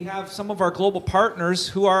We have some of our global partners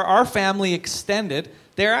who are our family extended.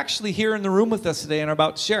 They're actually here in the room with us today and are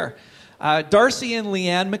about to share. Darcy and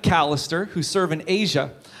Leanne McAllister, who serve in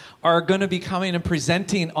Asia, are going to be coming and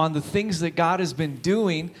presenting on the things that God has been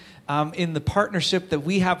doing in the partnership that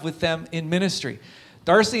we have with them in ministry.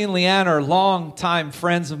 Darcy and Leanne are longtime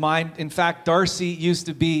friends of mine. In fact, Darcy used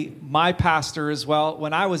to be my pastor as well.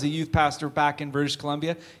 When I was a youth pastor back in British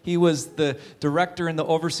Columbia, he was the director and the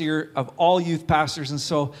overseer of all youth pastors. And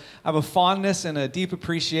so I have a fondness and a deep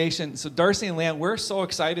appreciation. So Darcy and Leanne, we're so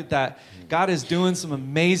excited that God is doing some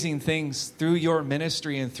amazing things through your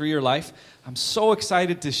ministry and through your life. I'm so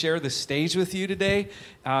excited to share the stage with you today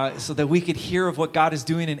so that we could hear of what God is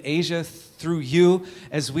doing in Asia through you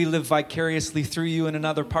as we live vicariously through you in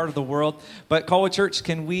another part of the world. But Colwood Church,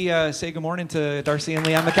 can we say good morning to Darcy and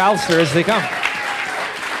Leanne McAllister as they come?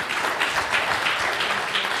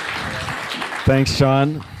 Thanks,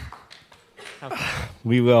 Sean.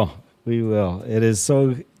 We will. It is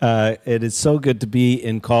so good to be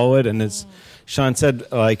in Colwood, and as Sean said,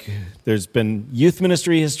 there's been youth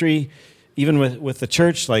ministry history. Even with the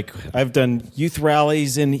church, I've done youth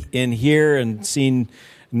rallies in here and seen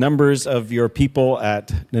numbers of your people at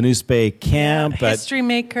Nanoose Bay Camp. History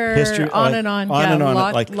Maker, on and on.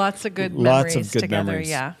 Lots of good memories together.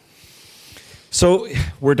 Yeah. So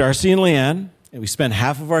we're Darcy and Leanne, and we spend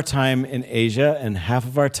half of our time in Asia and half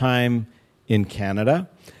of our time in Canada,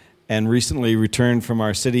 and recently returned from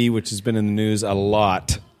our city, which has been in the news a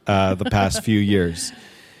lot the past few years.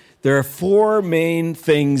 There are four main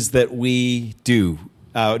things that we do.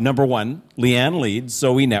 Number one, Leanne leads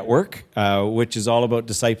Zoe Network, which is all about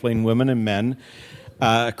discipling women and men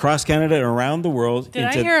across Canada and around the world. Did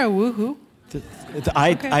I hear a woohoo?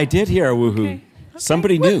 I did hear a woohoo. Okay.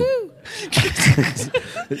 Somebody knew.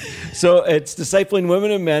 So it's discipling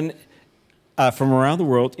women and men from around the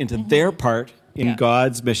world into their part in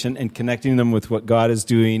God's mission and connecting them with what God is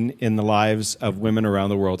doing in the lives of women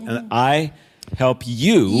around the world. And I help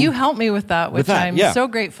you. You help me with that, which I'm so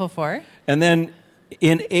grateful for. And then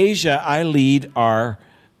in Asia, I lead our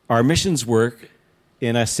missions work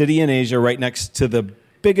in a city in Asia right next to the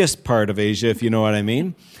biggest part of Asia, if you know what I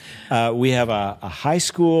mean. We have a high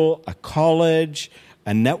school, a college,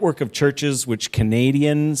 a network of churches which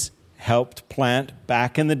Canadians helped plant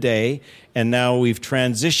back in the day. And now we've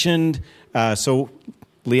transitioned. So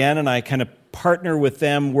Leanne and I kind of partner with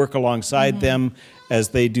them, work alongside them as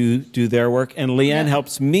they do their work. And Leanne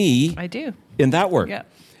helps me in that work. Yeah.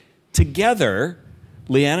 Together,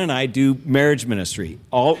 Leanne and I do marriage ministry,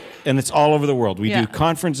 and it's all over the world. We do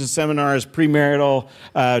conferences, seminars, premarital,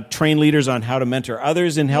 train leaders on how to mentor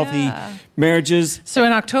others in healthy marriages. So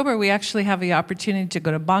in October, we actually have the opportunity to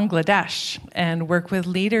go to Bangladesh and work with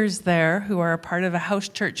leaders there who are a part of a house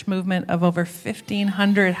church movement of over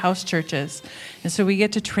 1,500 house churches. And so we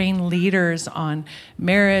get to train leaders on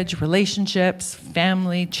marriage, relationships,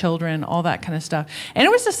 family, children, all that kind of stuff. And it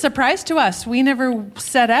was a surprise to us. We never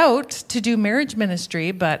set out to do marriage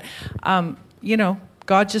ministry, but,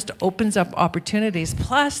 God just opens up opportunities.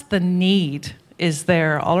 Plus, the need is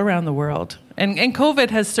there all around the world. And COVID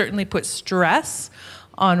has certainly put stress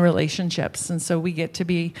on relationships. And so we get to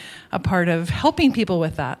be a part of helping people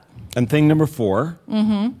with that. And thing number 4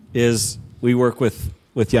 is we work with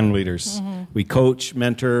young leaders. We coach,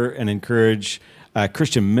 mentor, and encourage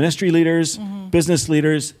Christian ministry leaders, business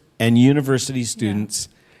leaders, and university students.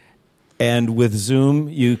 And with Zoom,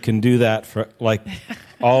 you can do that for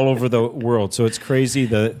all over the world. So it's crazy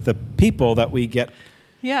the people that we get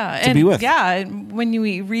to be with. Yeah, and when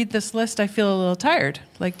you read this list, I feel a little tired.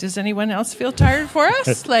 Does anyone else feel tired for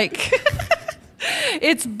us?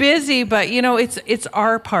 It's busy, but it's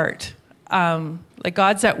our part.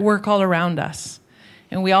 God's at work all around us.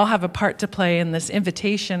 And we all have a part to play in this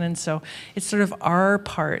invitation. And so it's sort of our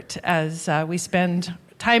part as we spend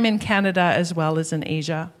time in Canada as well as in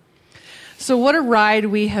Asia. So what a ride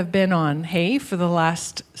we have been on, for the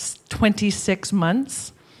last 26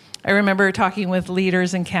 months. I remember talking with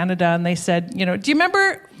leaders in Canada, and they said, do you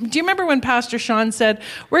remember when Pastor Sean said,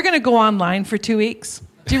 we're going to go online for 2 weeks?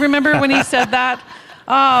 Do you remember when he said that?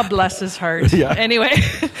 Oh, bless his heart. Yeah. Anyway,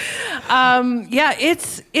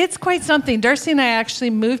 it's quite something. Darcy and I actually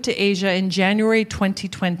moved to Asia in January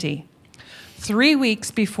 2020, 3 weeks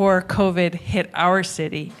before COVID hit our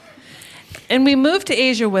city. And we moved to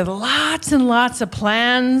Asia with lots and lots of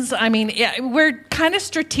plans. I mean, we're kind of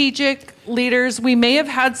strategic leaders. We may have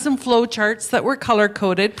had some flow charts that were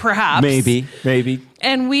color-coded, perhaps. Maybe.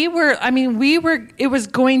 And it was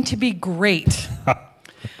going to be great.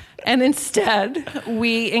 And instead,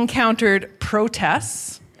 we encountered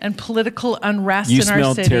protests and political unrest You in our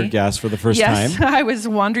smelled city. tear gas for the first Yes, time. I was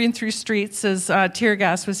wandering through streets as tear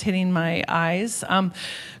gas was hitting my eyes.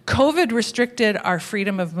 COVID restricted our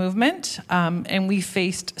freedom of movement, and we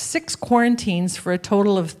faced 6 quarantines for a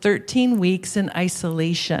total of 13 weeks in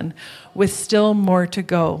isolation, with still more to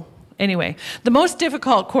go. Anyway, the most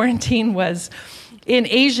difficult quarantine was in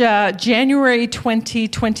Asia, January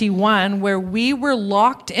 2021, where we were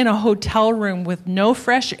locked in a hotel room with no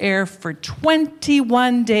fresh air for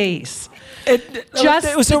 21 days. It was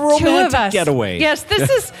a the two of romantic us. getaway. Yes,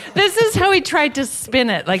 this is how he tried to spin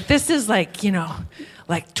it. Like, this is like,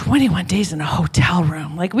 like 21 days in a hotel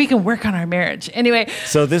room. Like, we can work on our marriage. Anyway.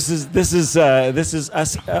 So this is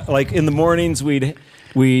us. Like in the mornings,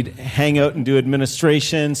 we'd hang out and do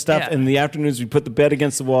administration stuff. Yeah. In the afternoons, we'd put the bed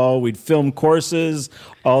against the wall. We'd film courses,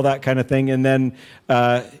 all that kind of thing. And then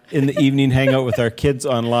in the evening, hang out with our kids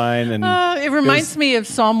online. And It reminds me of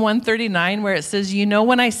Psalm 139, where it says, "You know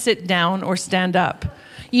when I sit down or stand up.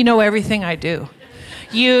 You know everything I do.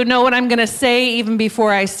 You know what I'm going to say even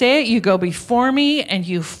before I say it. You go before me and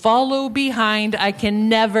you follow behind. I can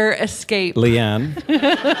never escape." Leanne,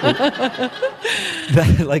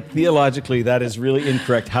 like theologically, that is really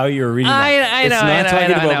incorrect. How you're reading that. I know. It's not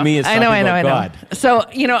talking about me. It's talking about God. So,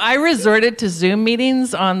 I resorted to Zoom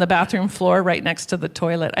meetings on the bathroom floor right next to the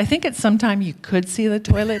toilet. I think at some time you could see the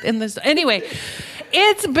toilet in this. Anyway,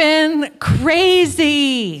 it's been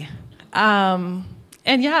crazy.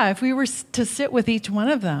 And yeah, if we were to sit with each one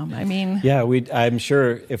of them, I mean... Yeah, I'm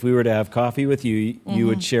sure if we were to have coffee with you, you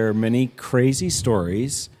would share many crazy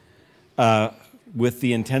stories with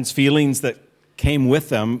the intense feelings that came with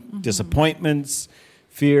them, disappointments,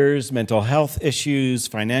 fears, mental health issues,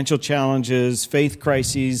 financial challenges, faith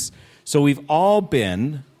crises. So we've all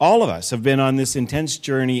of us have been on this intense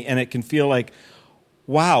journey, and it can feel like,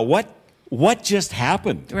 wow, what just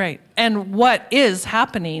happened? Right. And what is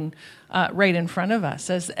happening right in front of us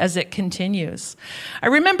as it continues. I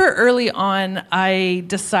remember early on, I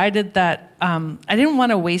decided that I didn't want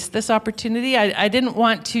to waste this opportunity. I didn't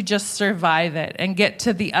want to just survive it and get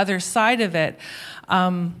to the other side of it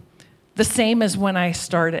the same as when I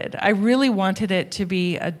started. I really wanted it to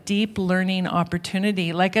be a deep learning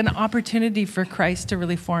opportunity, like an opportunity for Christ to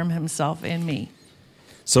really form himself in me.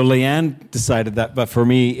 So Leanne decided that, but for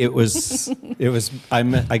me, it was.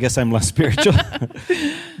 I guess I'm less spiritual.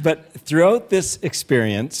 But throughout this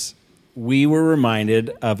experience, we were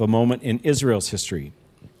reminded of a moment in Israel's history.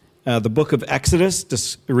 The book of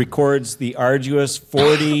Exodus records the arduous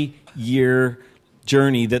 40-year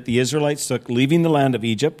journey that the Israelites took, leaving the land of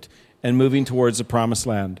Egypt and moving towards the Promised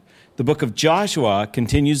Land. The book of Joshua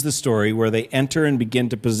continues the story where they enter and begin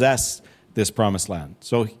to possess this Promised Land.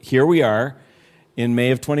 So here we are in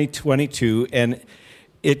May of 2022, and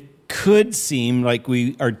it could seem like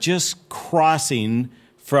we are just crossing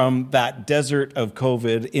from that desert of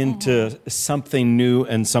COVID into something new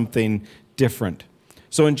and something different.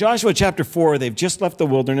 So in Joshua chapter 4, they've just left the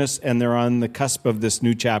wilderness, and they're on the cusp of this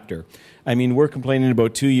new chapter. I mean, we're complaining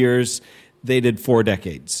about 2 years. They did 4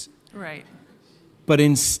 decades. Right. But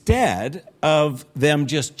instead of them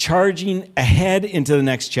just charging ahead into the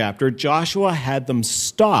next chapter, Joshua had them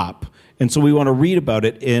stop. And so we want to read about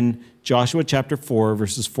it in Joshua chapter 4,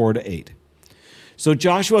 verses 4 to 8. So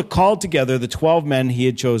Joshua called together the 12 men he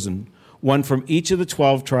had chosen, one from each of the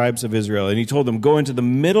 12 tribes of Israel. And he told them, "Go into the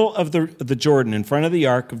middle of the Jordan in front of the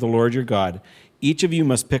ark of the Lord your God. Each of you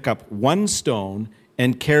must pick up 1 stone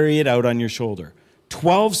and carry it out on your shoulder.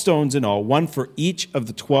 12 stones in all, one for each of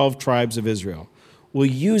the 12 tribes of Israel. We'll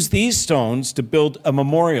use these stones to build a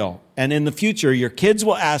memorial. And in the future, your kids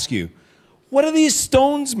will ask you, 'What do these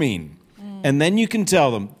stones mean?' And then you can tell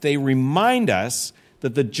them, they remind us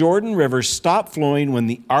that the Jordan River stopped flowing when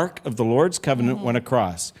the Ark of the Lord's covenant went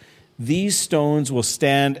across. These stones will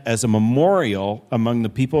stand as a memorial among the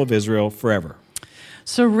people of Israel forever."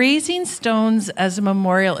 So raising stones as a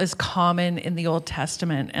memorial is common in the Old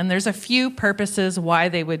Testament, and there's a few purposes why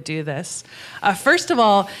they would do this. First of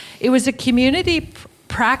all, it was a community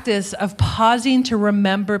practice of pausing to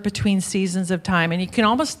remember between seasons of time. And you can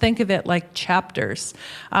almost think of it like chapters.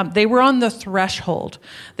 They were on the threshold.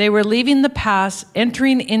 They were leaving the past,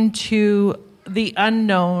 entering into the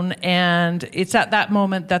unknown, and it's at that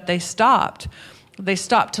moment that they stopped. They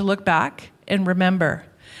stopped to look back and remember.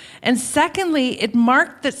 And secondly, it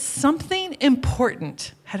marked that something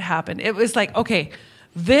important had happened. It was like, okay,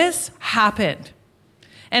 this happened.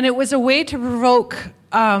 And it was a way to provoke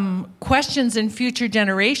questions in future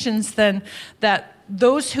generations then that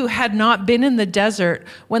those who had not been in the desert,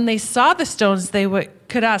 when they saw the stones, they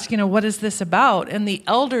could ask, what is this about? And the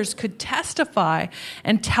elders could testify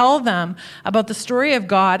and tell them about the story of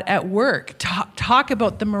God at work, talk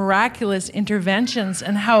about the miraculous interventions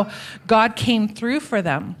and how God came through for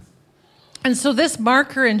them. And so this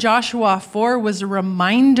marker in Joshua 4 was a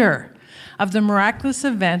reminder of the miraculous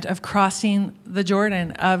event of crossing the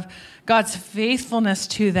Jordan, of God's faithfulness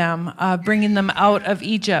to them, bringing them out of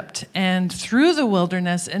Egypt and through the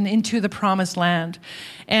wilderness and into the promised land.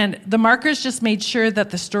 And the markers just made sure that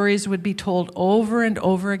the stories would be told over and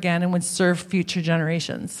over again and would serve future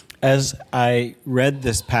generations. As I read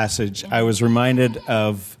this passage, I was reminded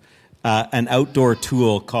of an outdoor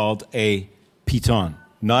tool called a piton.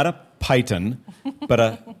 Not a python, but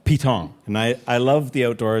a piton. And I love the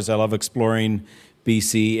outdoors. I love exploring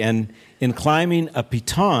BC. And in climbing, a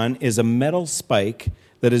piton is a metal spike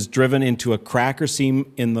that is driven into a crack or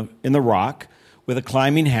seam in the rock with a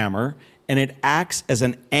climbing hammer, and it acts as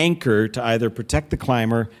an anchor to either protect the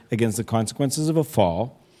climber against the consequences of a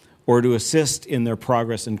fall or to assist in their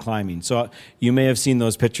progress in climbing. So you may have seen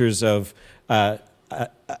those pictures of a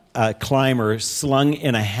climber slung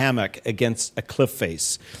in a hammock against a cliff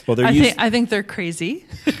face. Well, I think they're crazy.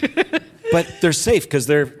 But they're safe because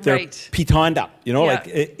they're right. pitoned up, like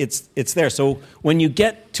it's there. So when you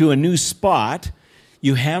get to a new spot,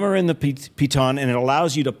 you hammer in the piton and it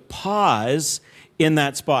allows you to pause in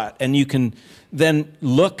that spot. And you can then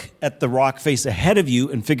look at the rock face ahead of you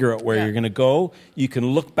and figure out where you're going to go. You can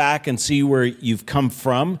look back and see where you've come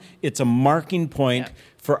from. It's a marking point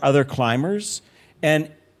for other climbers. And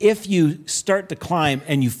if you start to climb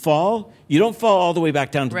and you fall, you don't fall all the way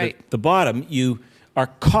back down to the bottom. You are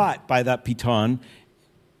caught by that piton,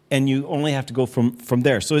 and you only have to go from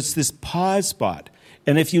there. So it's this pause spot.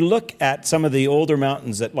 And if you look at some of the older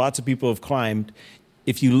mountains that lots of people have climbed,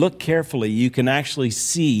 if you look carefully, you can actually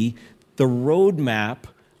see the road map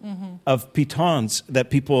of pitons that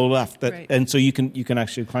people left. And so you can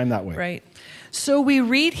actually climb that way. Right. So we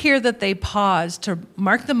read here that they paused to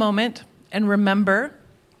mark the moment and remember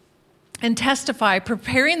and testify,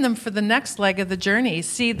 preparing them for the next leg of the journey.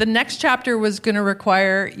 See, the next chapter was going to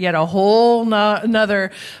require yet a whole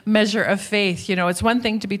another measure of faith. It's one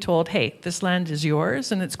thing to be told, hey, this land is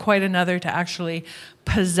yours, and it's quite another to actually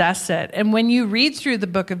possess it. And when you read through the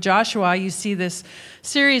book of Joshua, you see this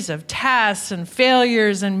series of tests and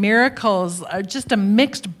failures and miracles, just a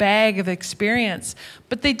mixed bag of experience.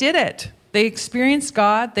 But they did it. They experienced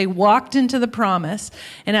God, they walked into the promise,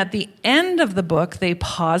 and at the end of the book, they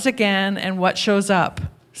pause again, and what shows up?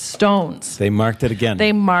 Stones. They marked it again.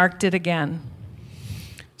 They marked it again.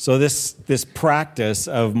 So this practice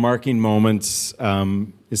of marking moments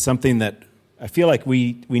is something that I feel like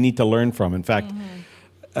we need to learn from. In fact,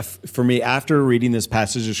 for me, after reading this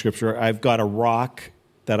passage of Scripture, I've got a rock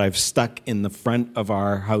that I've stuck in the front of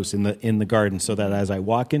our house, in the garden, so that as I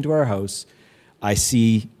walk into our house, I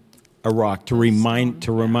see a rock to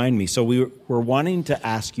remind me. So we're wanting to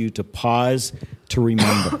ask you to pause to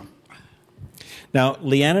remember. Now,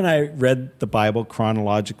 Leanne and I read the Bible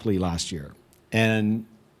chronologically last year, and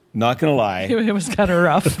not going to lie, it was kind of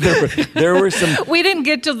rough. there were some. We didn't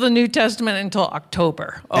get to the New Testament until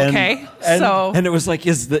October. Okay, and it was like,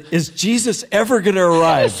 is Jesus ever going to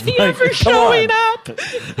arrive? Is he ever showing up?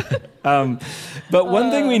 But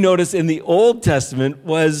one thing we noticed in the Old Testament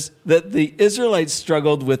was that the Israelites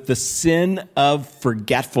struggled with the sin of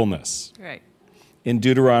forgetfulness. Right. In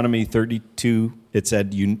Deuteronomy 32, it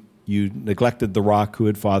said, you neglected the rock who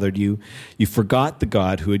had fathered you. You forgot the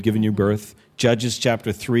God who had given you birth. Judges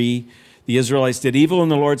chapter 3, the Israelites did evil in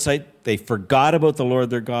the Lord's sight. They forgot about the Lord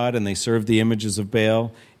their God, and they served the images of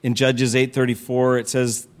Baal. In Judges 8:34, it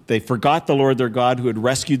says, they forgot the Lord their God who had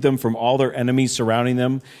rescued them from all their enemies surrounding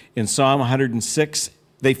them. In Psalm 106,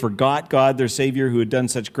 they forgot God, their Savior, who had done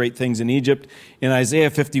such great things in Egypt. In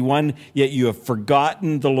Isaiah 51, yet you have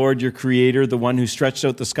forgotten the Lord your Creator, the one who stretched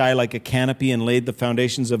out the sky like a canopy and laid the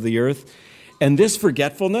foundations of the earth. And this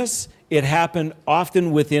forgetfulness, it happened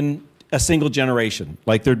often within a single generation.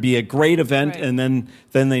 Like there'd be a great event, and then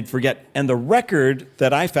they'd forget. And the record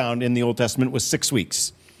that I found in the Old Testament was 6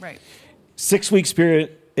 weeks. Right. 6 weeks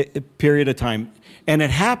period of time. And it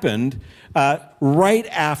happened right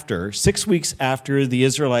after, 6 weeks after the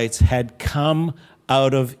Israelites had come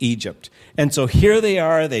out of Egypt. And so here they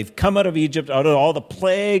are, they've come out of Egypt, out of all the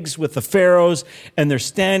plagues with the pharaohs, and they're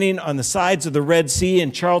standing on the sides of the Red Sea,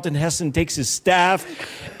 and Charlton Heston takes his staff,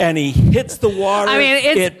 and he hits the water. I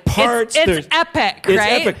mean, it parts. It's epic, right?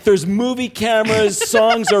 It's epic. There's movie cameras,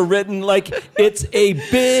 songs are written, like it's a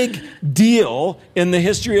big deal in the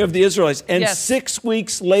history of the Israelites. And 6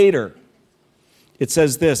 weeks later, It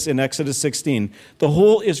says this in Exodus 16, the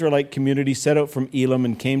whole Israelite community set out from Elim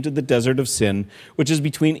and came to the desert of Sin, which is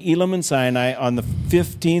between Elim and Sinai on the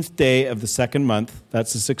 15th day of the second month,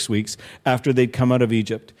 that's the 6 weeks, after they'd come out of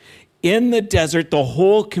Egypt. In the desert, the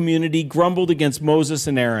whole community grumbled against Moses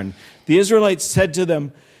and Aaron. The Israelites said to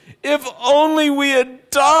them, if only we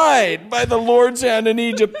had died by the Lord's hand in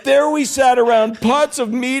Egypt. There we sat around pots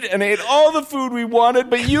of meat and ate all the food we wanted,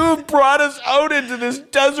 but you have brought us out into this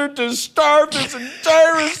desert to starve this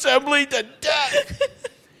entire assembly to death.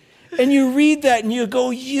 And you read that and you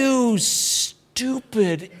go, you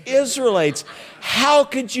stupid Israelites, how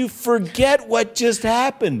could you forget what just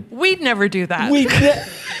happened? We'd never do that.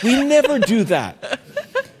 We never do that.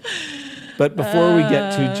 But before we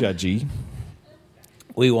get too judgy,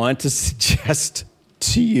 we want to suggest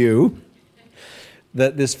to you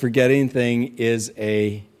that this forgetting thing is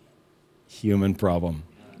a human problem.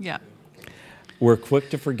 Yeah. We're quick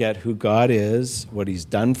to forget who God is, what he's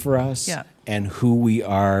done for us, and who we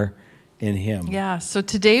are in him. Yeah, so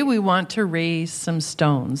today we want to raise some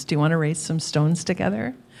stones. Do you want to raise some stones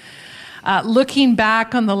together? Looking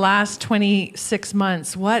back on the last 26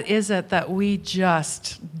 months, what is it that we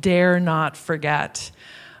just dare not forget?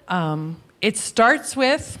 It starts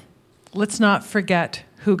with, let's not forget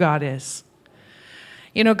who God is.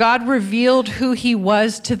 You know, God revealed who he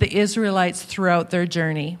was to the Israelites throughout their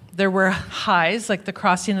journey. There were highs, like the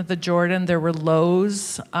crossing of the Jordan. There were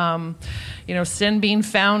lows, sin being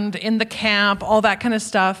found in the camp, all that kind of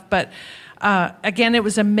stuff. But again, it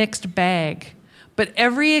was a mixed bag. But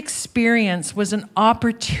every experience was an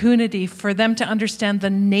opportunity for them to understand the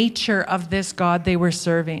nature of this God they were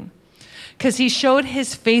serving. Because he showed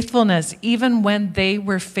his faithfulness even when they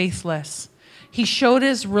were faithless. He showed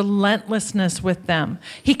his relentlessness with them.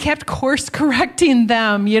 He kept course correcting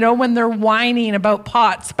them, when they're whining about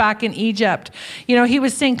pots back in Egypt. He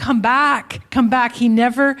was saying, come back, come back. He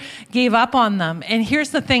never gave up on them. And here's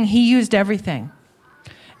the thing, he used everything.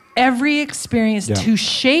 Every experience to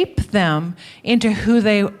shape them into who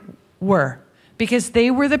they were. Because they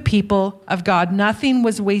were the people of God. Nothing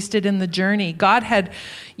was wasted in the journey. God had,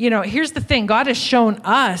 here's the thing. God has shown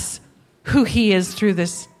us who he is through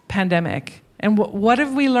this pandemic. And what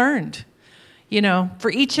have we learned? For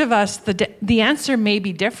each of us, the answer may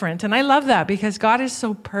be different. And I love that because God is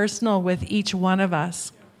so personal with each one of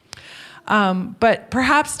us. But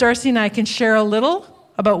perhaps Darcy and I can share a little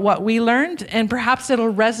about what we learned. And perhaps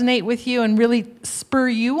it'll resonate with you and really spur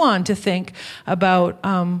you on to think about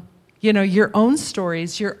your own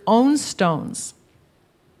stories, your own stones.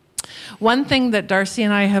 One thing that Darcy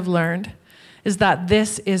and I have learned is that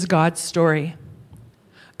this is God's story.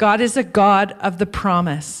 God is a God of the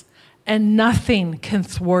promise, and nothing can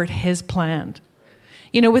thwart his plan.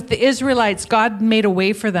 With the Israelites, God made a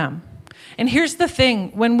way for them. And here's the thing,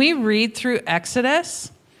 when we read through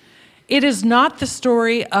Exodus, it is not the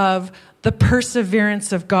story of the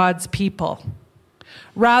perseverance of God's people.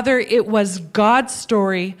 Rather, it was God's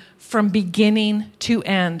story from beginning to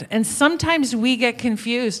end. And sometimes we get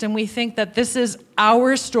confused and we think that this is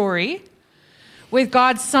our story with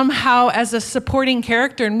God somehow as a supporting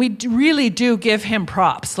character. And we really do give him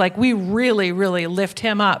props. Like we really, really lift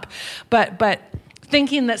him up. But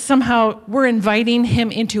thinking that somehow we're inviting him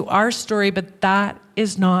into our story, but that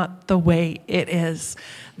is not the way it is.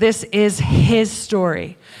 This is his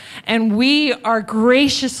story. And we are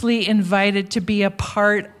graciously invited to be a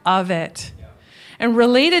part of it. And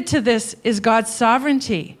related to this is God's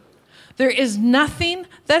sovereignty. There is nothing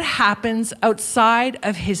that happens outside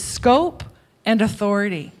of his scope and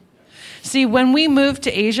authority. See, when we moved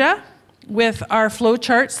to Asia with our flow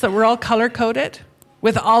charts that were all color-coded,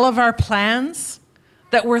 with all of our plans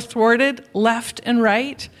that were thwarted left and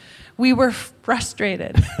right, we were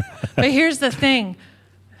frustrated. But here's the thing.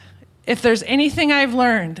 If there's anything I've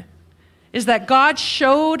learned, is that God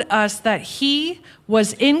showed us that he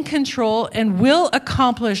was in control and will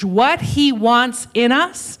accomplish what he wants in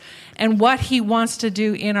us and what he wants to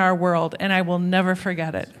do in our world. And I will never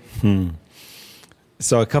forget it.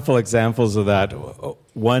 So a couple examples of that.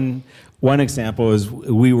 One example is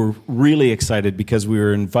we were really excited because we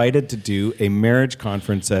were invited to do a marriage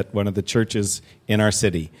conference at one of the churches in our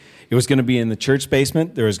city. It was going to be in the church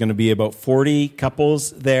basement. There was going to be about 40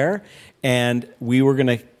 couples there. And we were going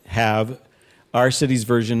to have our city's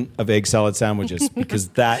version of egg salad sandwiches because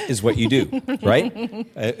that is what you do, right?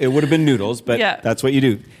 It would have been noodles, but that's what you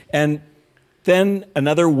do. And then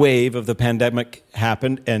another wave of the pandemic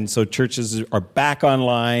happened, and so churches are back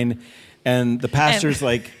online, and the pastor's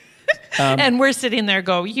like... and we're sitting there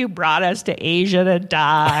go, you brought us to Asia to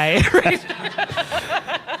die.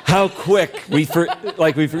 how quick we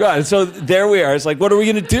forgot. And so there we are. It's like, what are we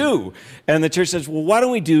going to do? And the church says, well, why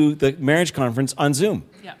don't we do the marriage conference on Zoom?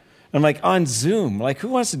 Yeah. I'm like, on Zoom? Like, who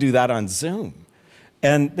wants to do that on Zoom?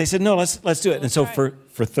 And they said, no, let's do it. And so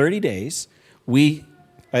for 30 days,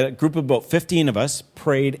 a group of about 15 of us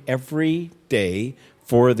prayed every day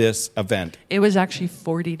for this event. It was actually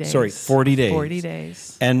 40 days. Sorry, 40 days. 40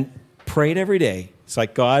 days. And prayed every day. It's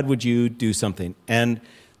like, God, would you do something? And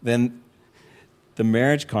then the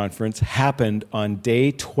marriage conference happened on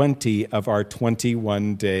day 20 of our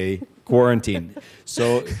 21-day quarantine.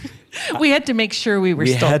 So we had to make sure we were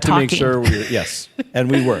still talking. We had to make sure we were, yes,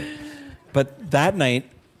 and we were. But that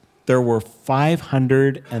night, there were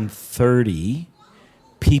 530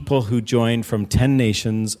 people who joined from 10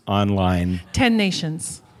 nations online. 10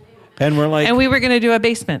 nations. And we're like... And we were going to do a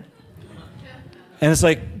basement. And it's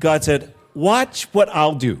like, God said, watch what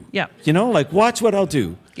I'll do. Yeah. You know, like, watch what I'll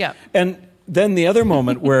do. Yeah. And then the other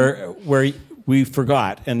moment where we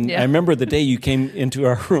forgot, and Yeah. I remember the day you came into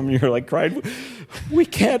our room, you were like, cried, we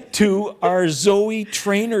can't do our Zoe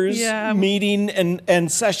trainers Yeah. meeting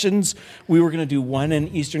and sessions. We were going to do one in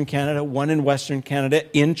Eastern Canada, one in Western Canada,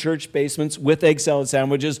 in church basements with egg salad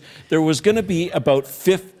sandwiches. There was going to be about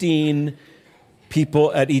 15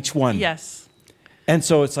 people at each one. Yes. And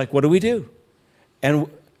so it's like, what do we do? And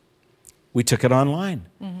we took it online.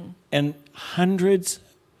 Mm-hmm. And hundreds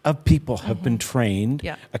of people have been trained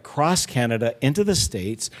across Canada, into the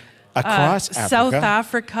States, across Africa. South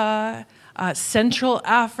Africa, Central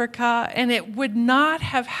Africa, and it would not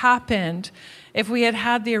have happened if we had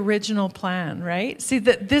had the original plan, right? See,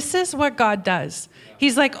 this is what God does.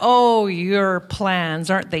 He's like, oh, your plans,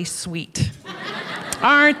 aren't they sweet?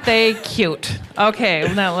 Aren't they cute?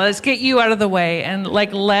 Okay, now let's get you out of the way and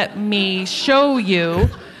let me show you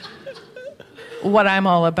what I'm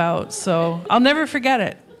all about. So I'll never forget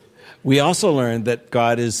it. We also learned that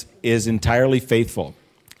God is entirely faithful.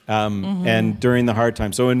 And during the hard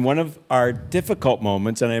times. So in one of our difficult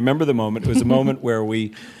moments, and I remember the moment, it was a moment where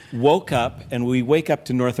we woke up, and we wake up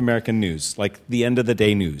to North American news, like the end of the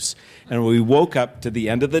day news. And we woke up to the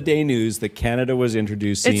end of the day news that Canada was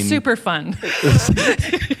introducing... It's super fun.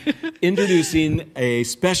 introducing a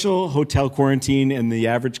special hotel quarantine, and the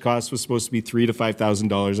average cost was supposed to be $3,000 to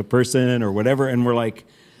 $5,000 a person or whatever. And we're like,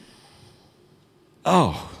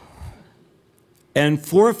 oh. And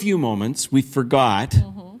for a few moments, we forgot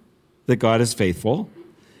that God is faithful.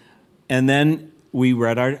 And then we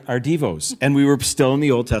read our Devos. And we were still in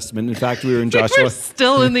the Old Testament. In fact, we were in Joshua. We were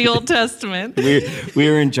still in the Old Testament. we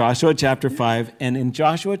were in Joshua chapter 5. And in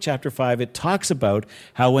Joshua chapter 5, it talks about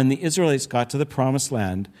how when the Israelites got to the Promised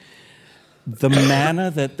Land, the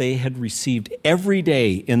manna that they had received every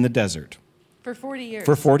day in the desert. For 40 years.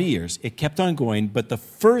 For 40 years. It kept on going. But the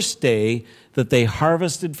first day that they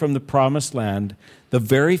harvested from the Promised Land, the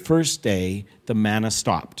very first day, the manna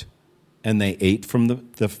stopped. And they ate from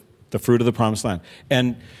the fruit of the Promised Land.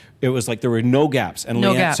 And it was like there were no gaps. And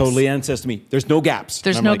No gaps. So Leanne says to me, there's no gaps.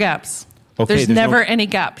 There's no gaps. Okay, there's never any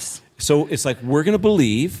gaps. So it's like, we're going to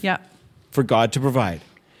believe Yeah. for God to provide.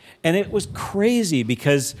 And it was crazy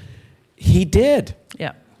because he did.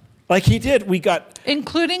 Yeah. Like he did. We got...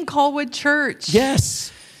 Including Colwood Church.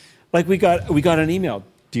 Yes. Like we got an email.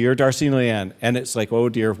 Dear Darcy and Leanne. And it's like, oh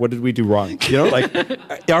dear, what did we do wrong? You know, like,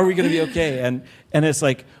 are we going to be okay? And it's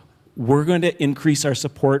like, we're going to increase our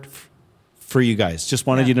support for you guys. Just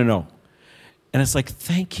wanted you to know. And it's like,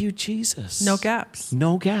 thank you, Jesus. No gaps.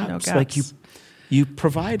 No gaps. No gaps. Like you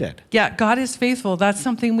provided. Yeah, God is faithful. That's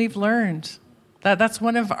something we've learned. That's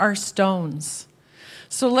one of our stones.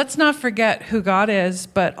 So let's not forget who God is,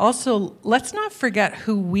 but also let's not forget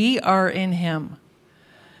who we are in him.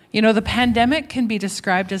 You know, the pandemic can be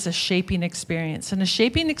described as a shaping experience, and a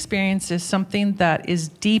shaping experience is something that is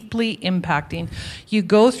deeply impacting. You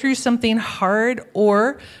go through something hard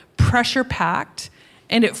or pressure-packed,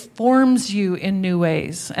 and it forms you in new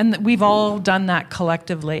ways, and we've all done that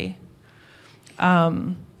collectively.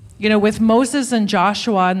 You know, with Moses and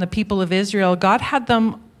Joshua and the people of Israel, God had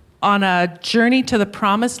them on a journey to the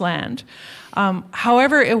Promised Land.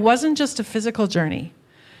 However, it wasn't just a physical journey.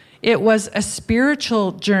 It was a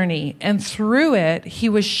spiritual journey, and through it, he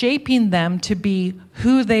was shaping them to be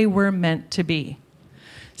who they were meant to be.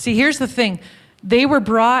 See, here's the thing. They were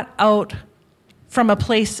brought out from a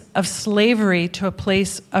place of slavery to a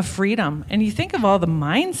place of freedom. And you think of all the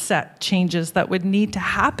mindset changes that would need to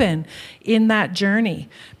happen in that journey,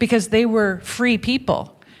 because they were free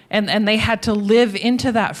people, and they had to live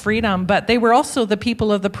into that freedom, but they were also the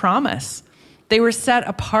people of the promise. They were set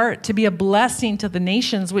apart to be a blessing to the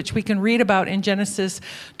nations, which we can read about in Genesis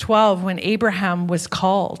 12 when Abraham was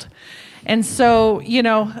called. And so, you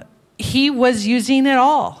know, he was using it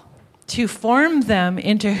all to form them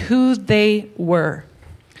into who they were.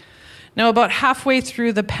 Now, about halfway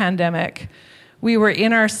through the pandemic, we were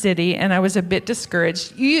in our city, and I was a bit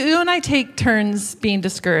discouraged. You and I take turns being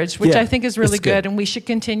discouraged, which I think is really good, and we should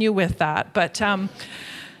continue with that. But and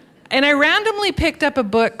I randomly picked up a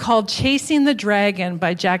book called Chasing the Dragon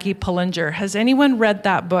by Jackie Pullinger. Has anyone read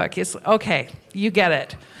that book? It's okay, you get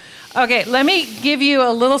it. Okay, let me give you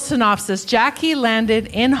a little synopsis. Jackie landed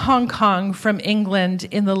in Hong Kong from England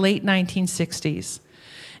in the late 1960s.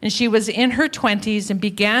 And she was in her 20s and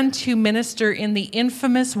began to minister in the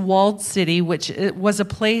infamous walled city, which was a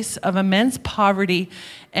place of immense poverty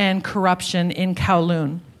and corruption in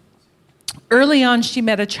Kowloon. Early on, she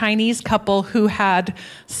met a Chinese couple who had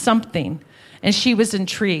something, and she was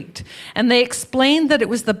intrigued. And they explained that it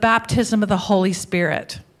was the baptism of the Holy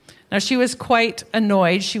Spirit. Now, she was quite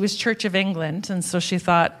annoyed. She was Church of England, and so she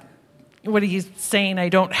thought, what are you saying? I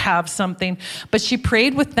don't have something. But she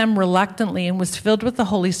prayed with them reluctantly and was filled with the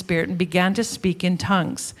Holy Spirit and began to speak in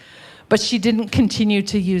tongues. But she didn't continue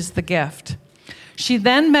to use the gift. She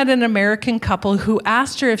then met an American couple who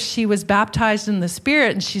asked her if she was baptized in the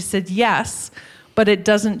Spirit, and she said, yes, but it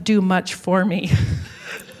doesn't do much for me.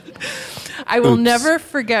 I will never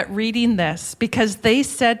forget reading this because they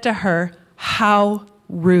said to her, how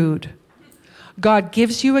rude. God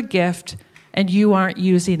gives you a gift and you aren't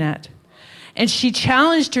using it. And she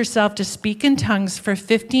challenged herself to speak in tongues for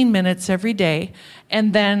 15 minutes every day.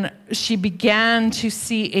 And then she began to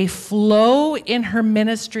see a flow in her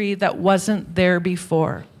ministry that wasn't there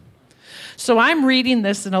before. So I'm reading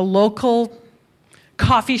this in a local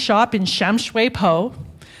coffee shop in Sham Shui Po.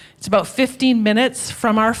 It's about 15 minutes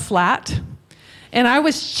from our flat. And I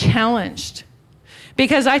was challenged.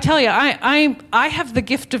 Because I tell you, I have the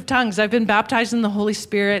gift of tongues. I've been baptized in the Holy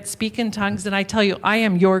Spirit, speak in tongues, and I tell you, I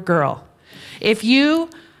am your girl. If you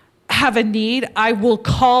have a need, I will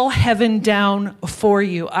call heaven down for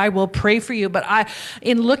you. I will pray for you. But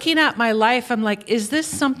in looking at my life, I'm like, is this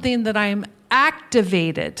something that I'm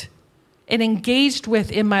activated and engaged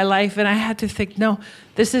with in my life? And I had to think, no,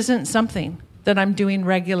 this isn't something that I'm doing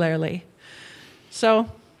regularly.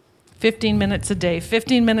 So 15 minutes a day,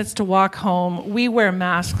 15 minutes to walk home. We wear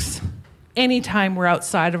masks anytime we're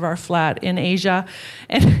outside of our flat in Asia.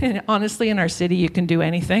 And honestly, in our city, you can do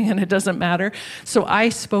anything and it doesn't matter. So I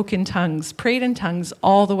spoke in tongues, prayed in tongues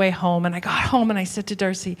all the way home. And I got home and I said to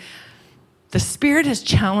Darcy, the Spirit is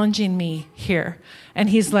challenging me here. And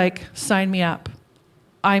he's like, sign me up.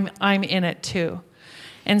 I'm in it too.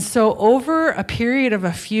 And so over a period of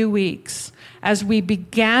a few weeks, as we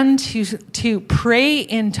began to pray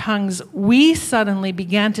in tongues, we suddenly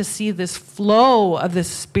began to see this flow of the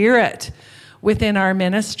Spirit within our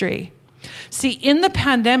ministry. See, in the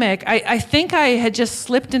pandemic, I think I had just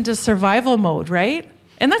slipped into survival mode, right?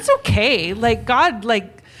 And that's okay. Like, God,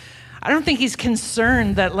 I don't think he's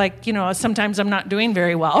concerned that, sometimes I'm not doing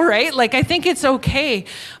very well, right? I think it's okay.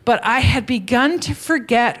 But I had begun to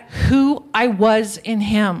forget who I was in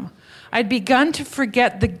him. I'd begun to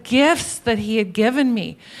forget the gifts that he had given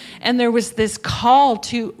me. And there was this call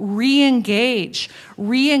to re-engage.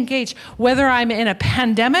 Whether I'm in a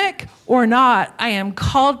pandemic or not, I am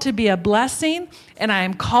called to be a blessing, and I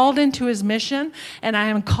am called into his mission, and I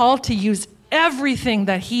am called to use everything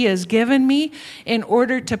that he has given me in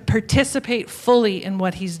order to participate fully in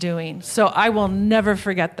what he's doing. So I will never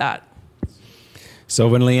forget that. So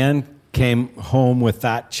when Leanne came home with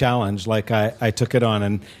that challenge, I took it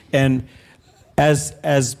on, and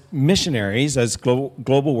as missionaries, as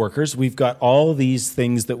global workers, we've got all these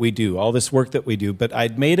things that we do, all this work that we do, but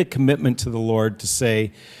I'd made a commitment to the Lord to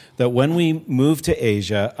say that when we move to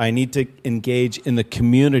Asia, I need to engage in the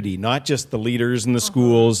community, not just the leaders and the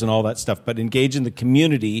schools and all that stuff, but engage in the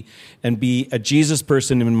community and be a Jesus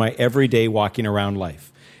person in my everyday walking around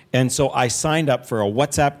life. And so I signed up for a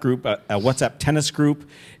WhatsApp group, a WhatsApp tennis group.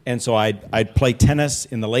 And so I'd play tennis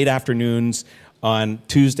in the late afternoons on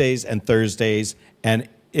Tuesdays and Thursdays, and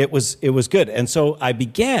it was good. And so I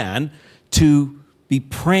began to be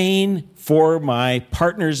praying for my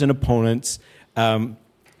partners and opponents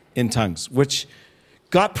in tongues, which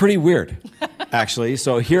got pretty weird, actually.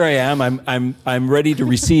 So here I am. I'm ready to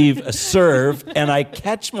receive a serve, and I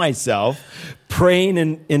catch myself praying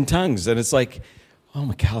in tongues, and it's like,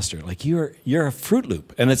 oh, McAllister, you're a Fruit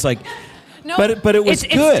Loop, and it's like. No, but it was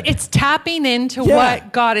good. It's tapping into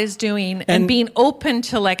what God is doing and being open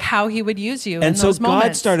to how he would use you in those moments. And so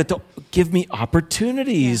God started to give me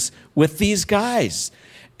opportunities with these guys.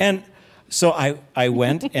 And so I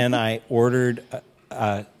went and I ordered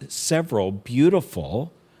several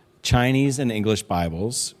beautiful Chinese and English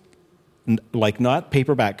Bibles, not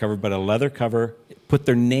paperback cover, but a leather cover, put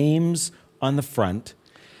their names on the front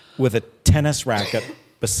with a tennis racket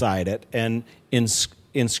beside it and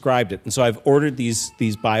inscribed it. And so I've ordered these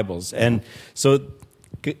Bibles. And so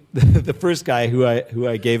the first guy who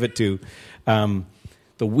I gave it to, the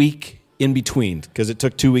week in between, because it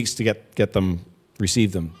took 2 weeks to get them,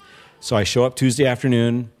 receive them. So I show up Tuesday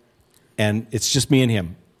afternoon, and it's just me and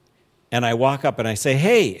him. And I walk up and I say,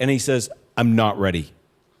 "Hey," and he says, "I'm not ready."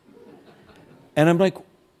 And I'm like,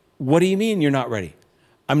 "What do you mean you're not ready?"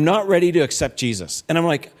 "I'm not ready to accept Jesus." And I'm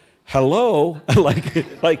like, "Hello?"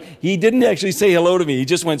 like he didn't actually say hello to me. He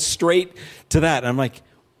just went straight to that. And I'm like,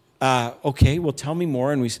 "Okay, well, tell me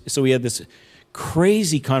more." And so we had this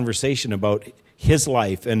crazy conversation about his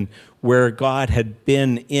life and where God had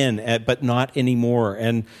been in, but not anymore.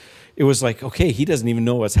 And it was like, okay, he doesn't even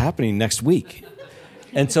know what's happening next week.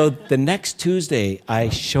 And so the next Tuesday, I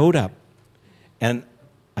showed up, and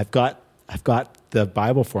I've got the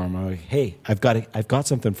Bible for him. I'm like, "Hey, I've got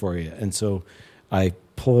something for you." And so I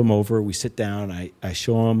pull him over. We sit down. I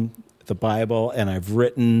show him the Bible, and I've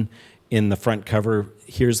written in the front cover,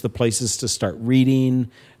 "Here's the places to start reading.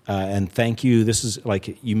 And thank you. This is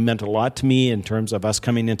like, you meant a lot to me in terms of us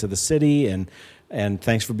coming into the city, and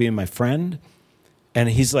thanks for being my friend." And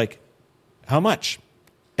he's like, "How much?"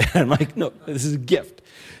 And I'm like, "No, this is a gift."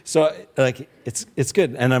 So like, it's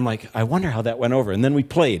good. And I'm like, I wonder how that went over. And then we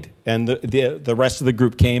played, and the rest of the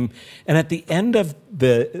group came. And at the end of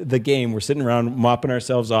the game, we're sitting around mopping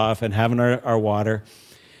ourselves off and having our water.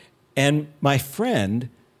 And my friend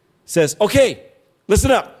says, "Okay,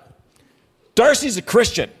 listen up. Darcy's a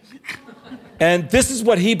Christian, and this is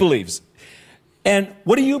what he believes. And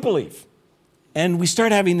what do you believe?" And we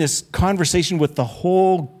start having this conversation with the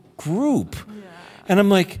whole group. Yeah. And I'm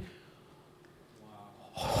like,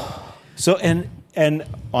 so, and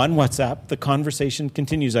on WhatsApp, the conversation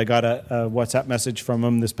continues. I got a WhatsApp message from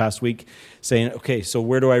him this past week saying, "Okay, so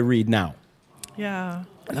where do I read now?" Yeah.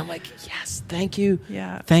 And I'm like, "Yes, thank you.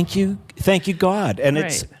 Yeah. Thank you, God." And Right.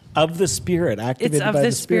 it's of the Spirit, activated It's of by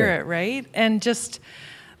the Spirit, right? And just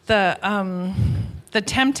the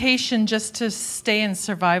temptation just to stay in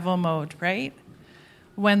survival mode, right?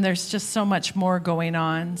 When there's just so much more going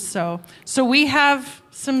on. So we have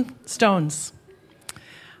some stones.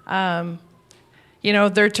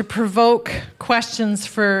 They're to provoke questions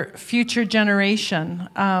for future generation.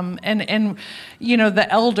 And the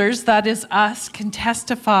elders, that is us, can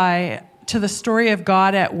testify to the story of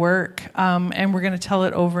God at work, and we're going to tell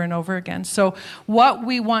it over and over again. So what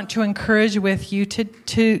we want to encourage with you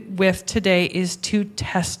with today is to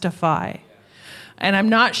testify. And I'm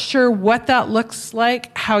not sure what that looks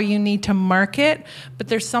like, how you need to mark it, but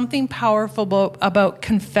there's something powerful about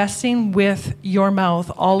confessing with your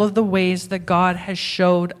mouth all of the ways that God has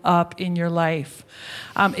showed up in your life.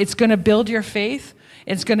 It's going to build your faith.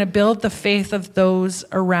 It's going to build the faith of those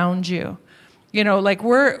around you. Like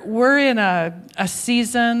we're in a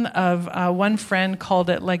season of, one friend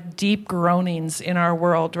called it like deep groanings in our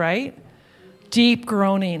world, right? Deep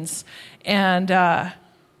groanings. And,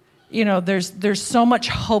 there's so much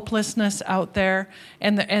hopelessness out there,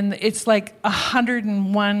 and it's like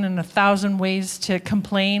 101 and 1,000 ways to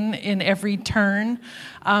complain in every turn.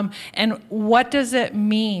 And what does it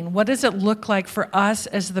mean? What does it look like for us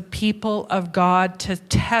as the people of God to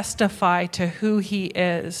testify to who He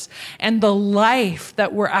is and the life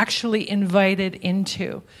that we're actually invited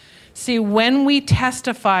into? See, when we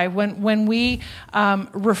testify, when we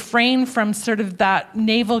refrain from sort of that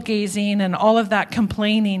navel-gazing and all of that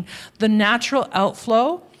complaining, the natural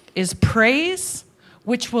outflow is praise,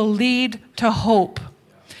 which will lead to hope.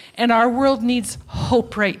 And our world needs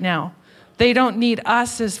hope right now. They don't need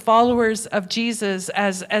us as followers of Jesus,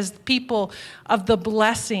 as people of the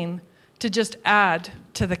blessing, to just add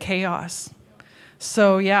to the chaos.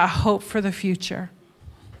 So, yeah, hope for the future.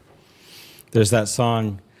 There's that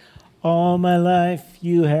song, "All my life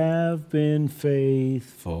you have been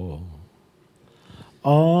faithful.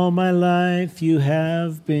 All my life you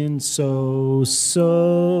have been so,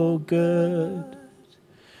 so good.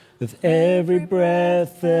 With every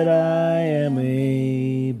breath that I am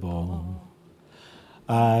able,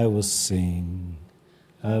 I will sing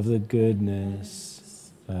of the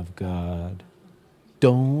goodness of God."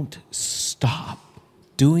 Don't stop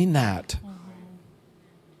doing that.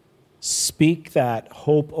 Speak that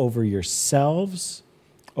hope over yourselves,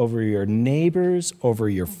 over your neighbors, over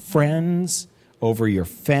your friends, over your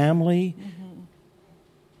family.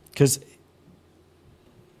 Because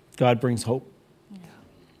God brings hope. Yeah.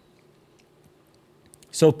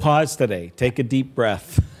 So pause today. Take a deep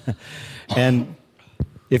breath. And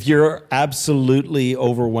if you're absolutely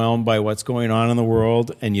overwhelmed by what's going on in the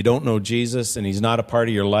world and you don't know Jesus and He's not a part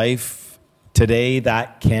of your life, Today,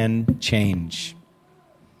 that can change.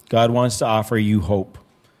 God wants to offer you hope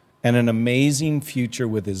and an amazing future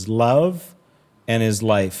with his love and his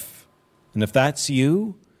life. And if that's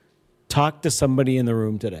you, talk to somebody in the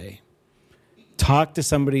room today. Talk to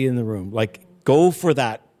somebody in the room. Like, go for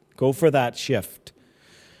that. Go for that shift.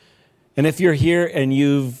 And if you're here and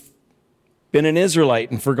you've been an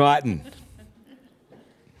Israelite and forgotten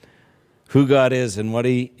who God is and what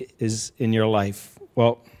he is in your life,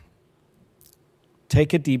 well,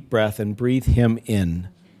 take a deep breath and breathe him in.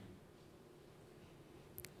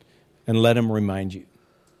 And let him remind you.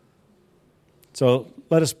 So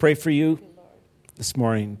let us pray for you this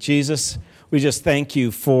morning. Jesus, we just thank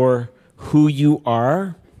you for who you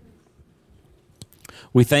are.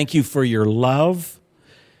 We thank you for your love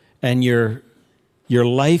and your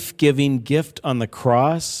life-giving gift on the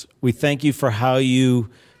cross. We thank you for how you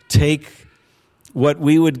take what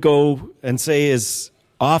we would go and say is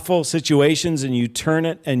awful situations and you turn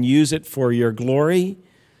it and use it for your glory.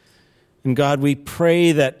 And God, we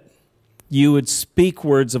pray that you would speak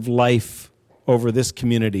words of life over this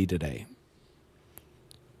community today.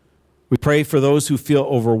 We pray for those who feel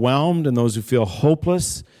overwhelmed and those who feel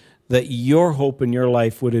hopeless, that your hope in your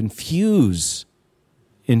life would infuse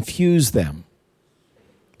them.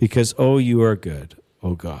 Because, oh, you are good,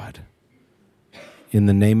 oh God. In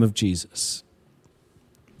the name of Jesus,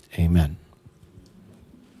 amen.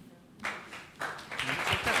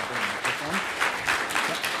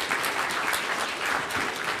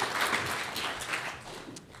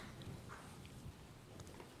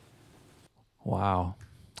 Wow,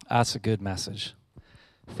 that's a good message.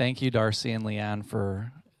 Thank you, Darcy and Leanne,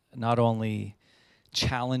 for not only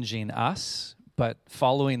challenging us, but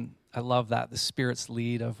following, I love that, the Spirit's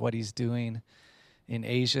lead of what he's doing in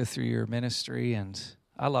Asia through your ministry, and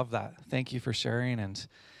I love that. Thank you for sharing. And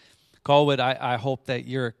Colwood, I hope that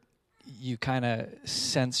you kind of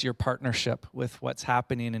sense your partnership with what's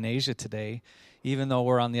happening in Asia today, even though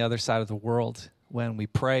we're on the other side of the world. When we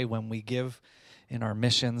pray, when we give in our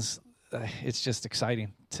missions, it's just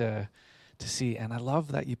exciting to see. And I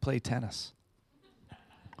love that you play tennis.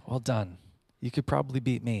 Well done. You could probably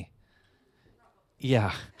beat me.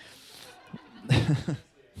 Yeah.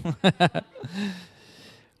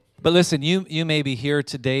 But listen, you may be here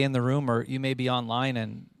today in the room, or you may be online,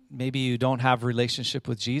 and maybe you don't have a relationship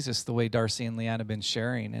with Jesus the way Darcy and Leanne have been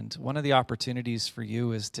sharing. And one of the opportunities for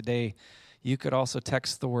you is today, you could also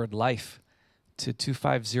text the word life to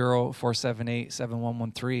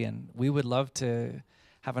 250-478-7113, and we would love to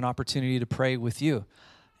have an opportunity to pray with you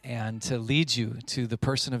and to lead you to the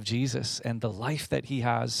person of Jesus and the life that he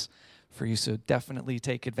has for you. So definitely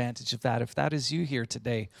take advantage of that. If that is you here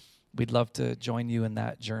today, we'd love to join you in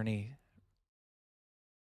that journey